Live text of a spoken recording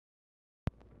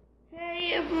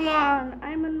Everyone,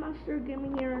 I'm on Master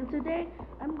Gaming here, and today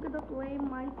I'm gonna play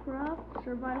Minecraft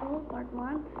Survival Part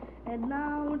 1. And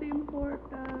now the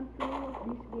important rule of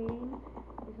this game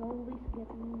is always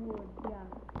getting wood.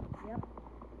 Yep.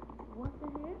 What the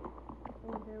heck?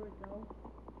 Oh, there we go.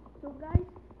 So guys,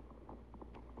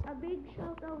 a big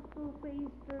shout out to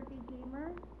Phase 30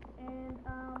 Gamer and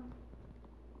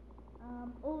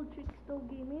Old Chicksto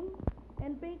Gaming,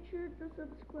 and make sure to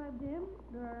subscribe to him.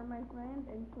 They are my friend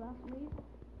and classmates.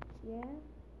 Yeah.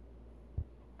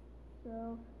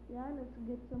 So yeah, let's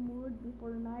get some wood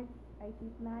before night. I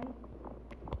hate night.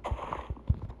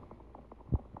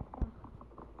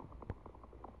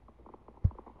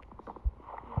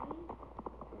 Okay,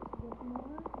 let's get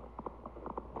more.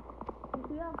 If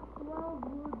we have 12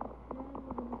 wood, then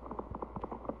we're gonna stop.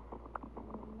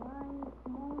 Alright,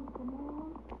 come on, come on,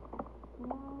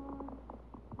 come on,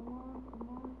 come on, come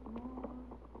on, come on,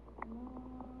 come on.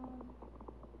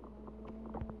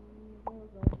 There we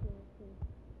go. Okay.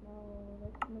 Now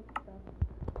let's make stuff.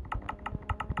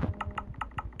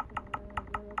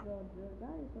 There we go.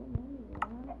 That is so many.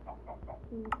 1,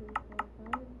 2, 3, 4,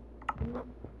 5, 6.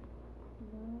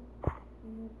 Now we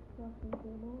need crafting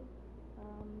table.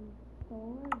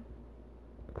 Sword.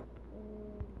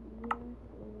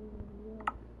 Yes.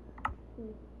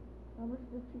 Okay. How much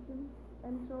the chicken?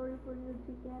 I'm sorry for your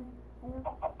chicken. I have.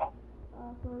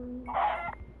 Sorry.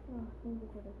 Oh, thank you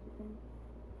for the chicken.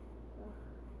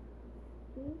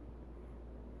 Okay.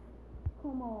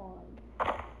 Come on.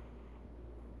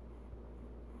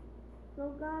 So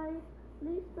guys,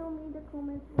 please tell me in the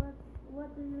comments what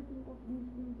do you think of this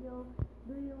video?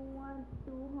 Do you want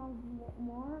to have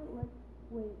more? Like,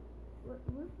 wait,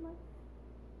 where's my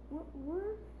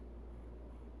where's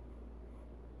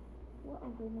what?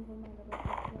 Okay, never mind about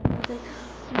that. Okay.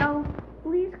 Now,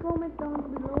 please comment down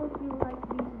below if you like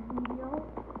this video,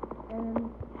 and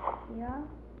yeah.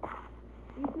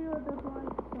 If you don't want,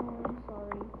 so I'm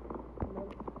sorry.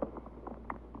 Like,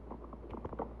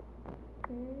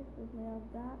 okay, so we have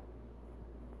that.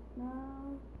 Now,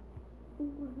 I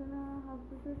think we're gonna have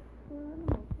to search for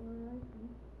animals for life.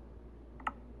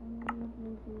 Can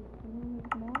we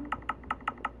make more?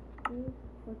 Okay,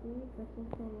 48, that's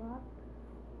also a lot.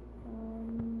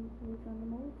 With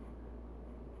animals.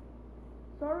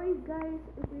 Sorry guys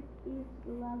if it is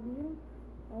lagging.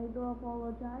 I do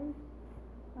apologize.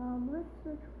 Let's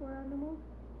search for animals.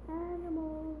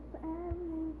 Animals,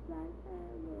 like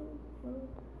animals. Okay.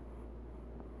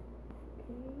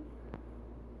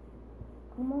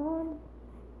 Come on.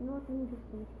 You know what? Let me just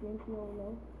finish playing YOLO.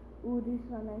 Ooh, this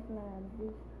is a nice land.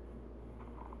 This.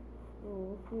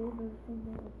 Oh, okay, there's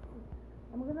something else.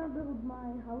 I'm gonna build my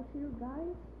house here,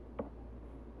 guys.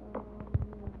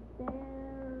 There.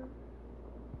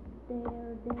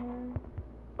 There.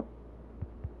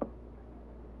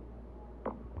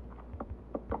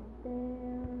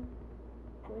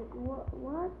 Wait,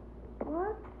 what?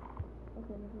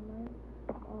 Okay, never mind.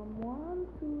 1,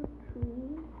 2, 3.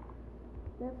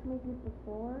 Let's make it to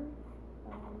 4.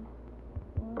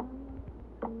 1,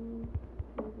 2, 3.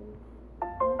 Okay,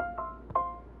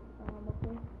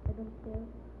 I don't care.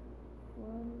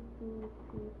 1, 2,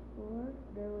 3, 4.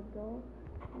 There we go.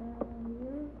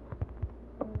 Here.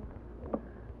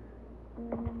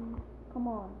 Come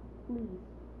on, please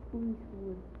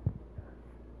wood.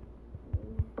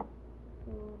 Okay,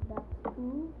 so that's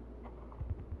 2.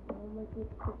 I'll make it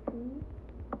to 3.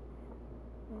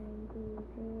 1, 2,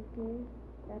 3. Okay,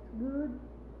 that's good.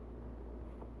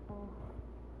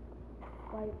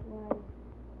 5 wide.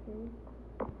 Okay.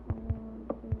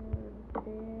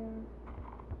 There.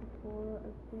 4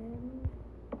 again.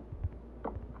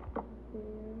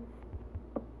 There.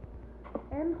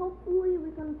 And hopefully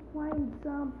we can find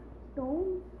some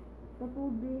stones. That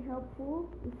will be helpful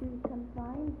if we can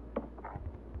find.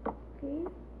 Okay.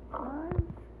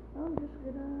 I'm just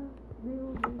gonna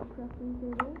build a crafting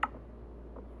table.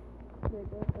 Okay,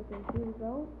 here we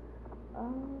go.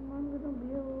 I'm gonna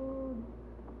build.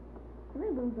 Can I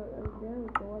build there we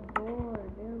go, a door.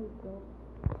 There we go.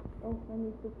 Oh, I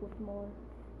need to put more.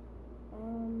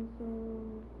 So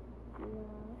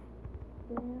yeah,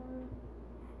 there.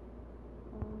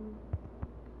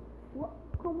 What?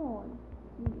 Come on,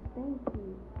 please.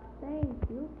 Thank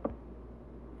you.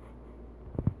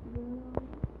 I'm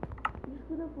just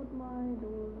gonna put my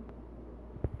door.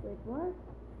 Wait, what?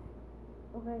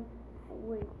 Okay.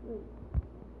 Wait.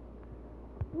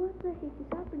 What the heck is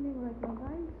happening right now,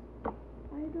 guys?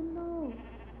 I don't know.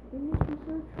 We need to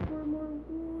search for more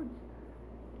woods.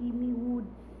 Give me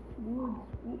woods.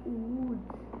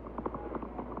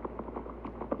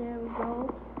 There we go.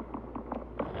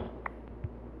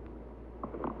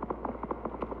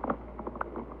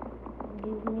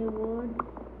 Give me wood.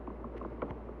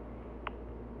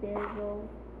 There you go.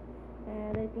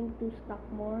 And I think 2 stack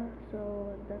more,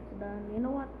 so that's done. You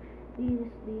know what? This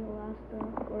is the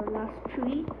last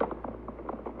tree.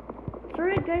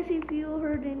 Sorry guys if you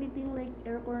heard anything like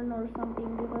aircon or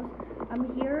something, because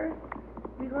I'm here.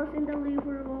 Because in the living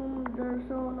room they're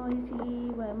so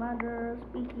noisy. My mother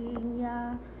speaking.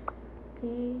 Yeah.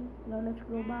 Okay. Now let's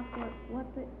go back. What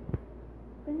the?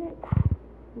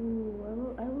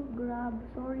 Ooh, I will grab.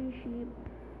 Sorry, sheep.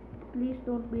 Please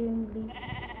don't be angry.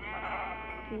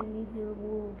 Okay, need your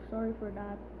wool. Sorry for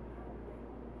that.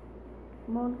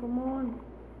 Come on, come on.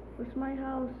 Where's my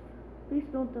house? Please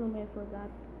don't tell me I forgot.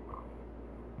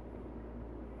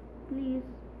 Please,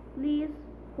 please.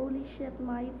 Holy shit,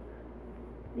 Mike.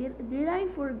 Did I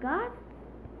forgot?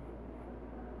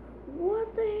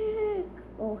 What the heck?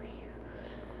 Oh,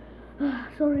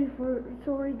 sorry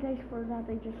guys for that.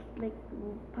 I just like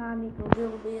panic a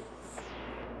little bit.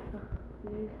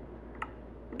 Please.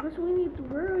 Because we need to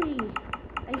hurry.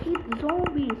 I hate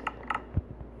zombies.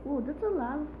 Oh, that's a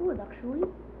lot of food actually.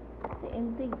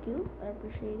 And thank you. I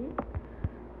appreciate it.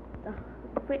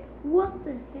 Wait, what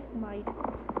the heck, Mike?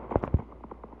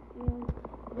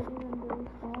 Getting under the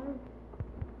car.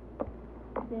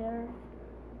 There.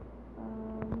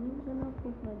 I'm gonna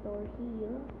put my door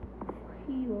here.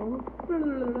 There.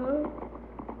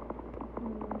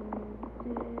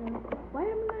 Why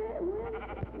am I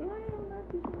not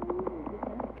using my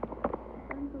window?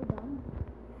 I'm so dumb.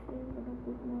 I'm gonna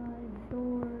put my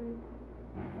door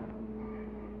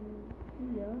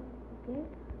here. Okay,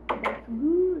 that's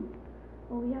good.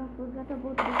 Oh yeah, I forgot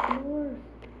about the floors.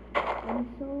 I'm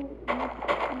so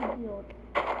idiot.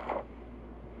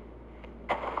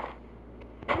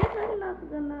 I guess I'm not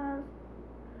gonna.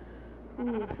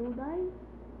 Should I?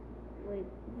 Wait,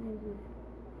 maybe.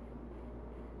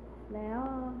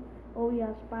 Now. Oh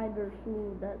yeah, spiders.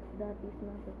 Ooh, that is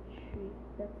not a tree.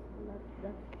 That's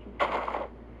tree.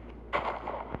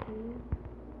 Okay.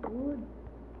 Wood.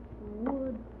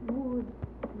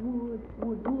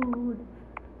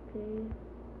 Okay.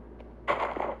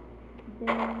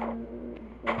 There.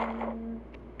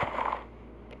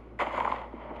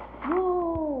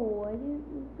 Whoa! I didn't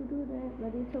need to do that,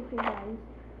 but it's okay, guys.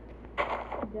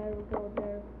 There we go.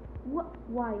 There. What?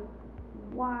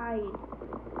 Why?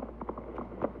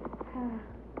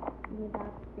 Give me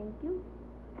that. Thank you.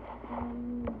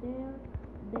 And there.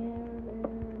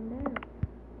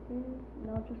 Okay.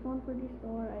 Now just one for this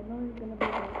door. I know it's gonna be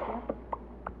there. Yep.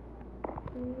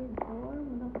 Okay, door. I'm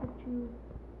gonna put you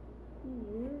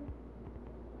here.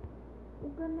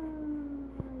 We're gonna.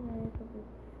 Yeah, it's okay.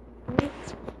 Okay.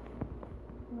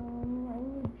 I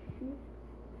need sheep.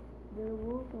 There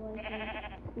will, so I can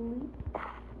sleep.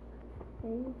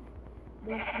 Okay.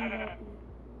 There's nothing.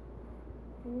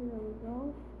 Okay, there we go.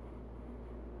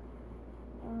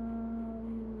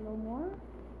 No more.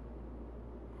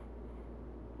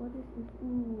 What is this?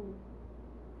 Ooh.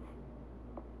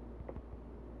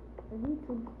 I need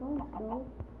some stones though,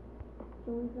 so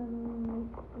we can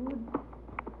make food.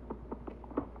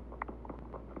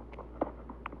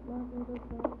 But I don't know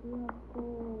if we have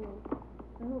coal.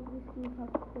 I hope this keeps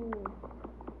us coal.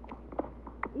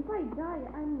 If I die,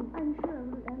 I'm sure I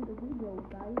will end the video,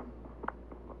 guys.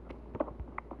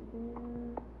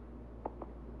 There.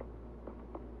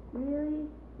 Really?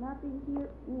 Nothing here?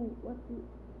 Ooh, what's it?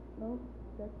 Nope,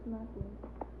 that's nothing.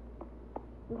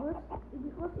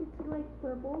 Because it's like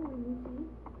purple when you see.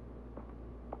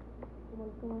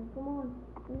 Come on.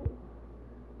 Ooh.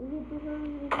 We need to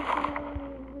hurry, we're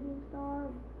getting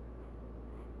starved.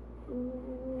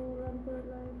 Ooh, run for it,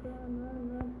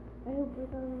 run. I hope we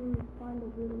can find a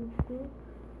village too.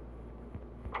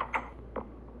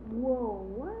 Whoa,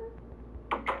 what?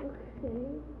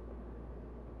 Okay.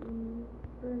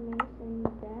 Furnace, I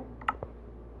need that.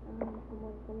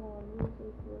 Come on, you say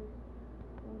first.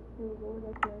 We'll go to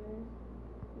the furnace.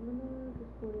 I'm gonna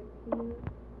just put it here.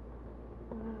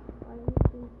 I need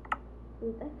to.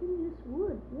 Wait, I can use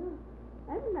wood, yeah.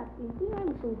 I'm not thinking,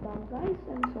 I'm so dumb, guys.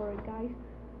 I'm sorry, guys.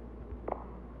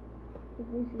 Let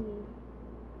me see.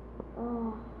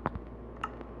 Oh.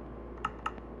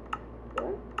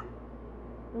 What?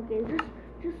 Okay,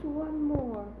 just one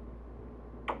more.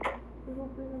 We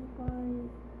hope we can find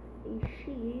a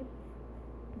sheep,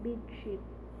 big sheep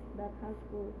that has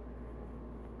wool.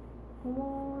 Come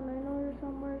on, I know you're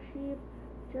somewhere, sheep.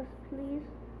 Just please,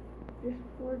 just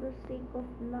for the sake of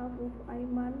love of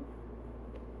Ayman.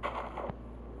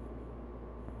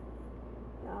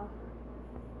 Yeah.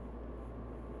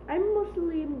 I'm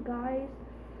Muslim, guys.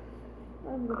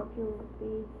 I'm gonna kill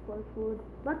pig for food,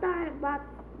 but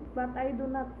I do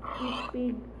not eat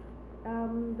pig.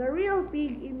 the real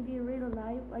pig in the real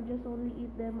life. I just only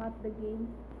eat them at the game.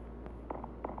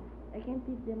 I can't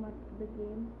eat them at the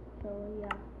game. So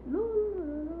yeah.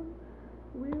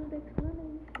 Weird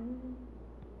explanation.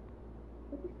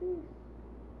 What is this?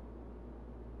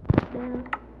 There.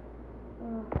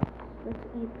 Let's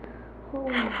eat.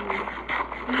 Holy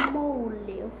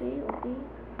moly. Okay.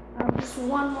 Just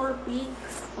one more pig.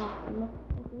 No.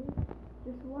 Okay.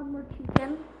 Just one more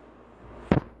chicken.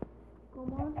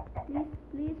 Come on.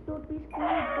 Please don't be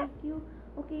scared. Thank you.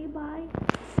 Okay, bye.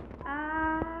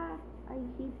 I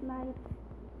hit knife.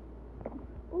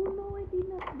 Oh no, I did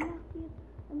not block it.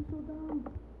 I'm so dumb.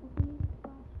 Okay,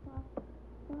 fast.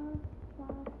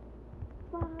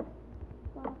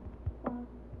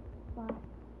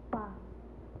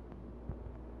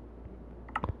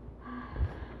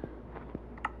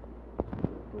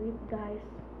 Wait, guys.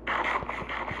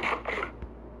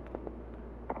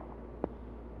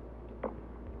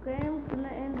 Okay, I'm gonna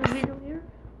end the video here.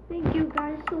 Thank you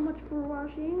guys so much for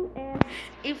watching, and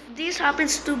if this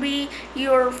happens to be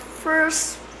your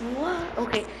first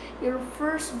your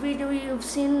first video you've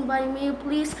seen by me,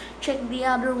 please check the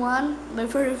other one, my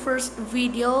very first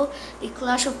video, the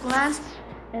Clash of Clans,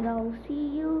 and I'll see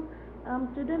you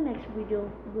to the next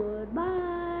video.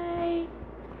 Goodbye.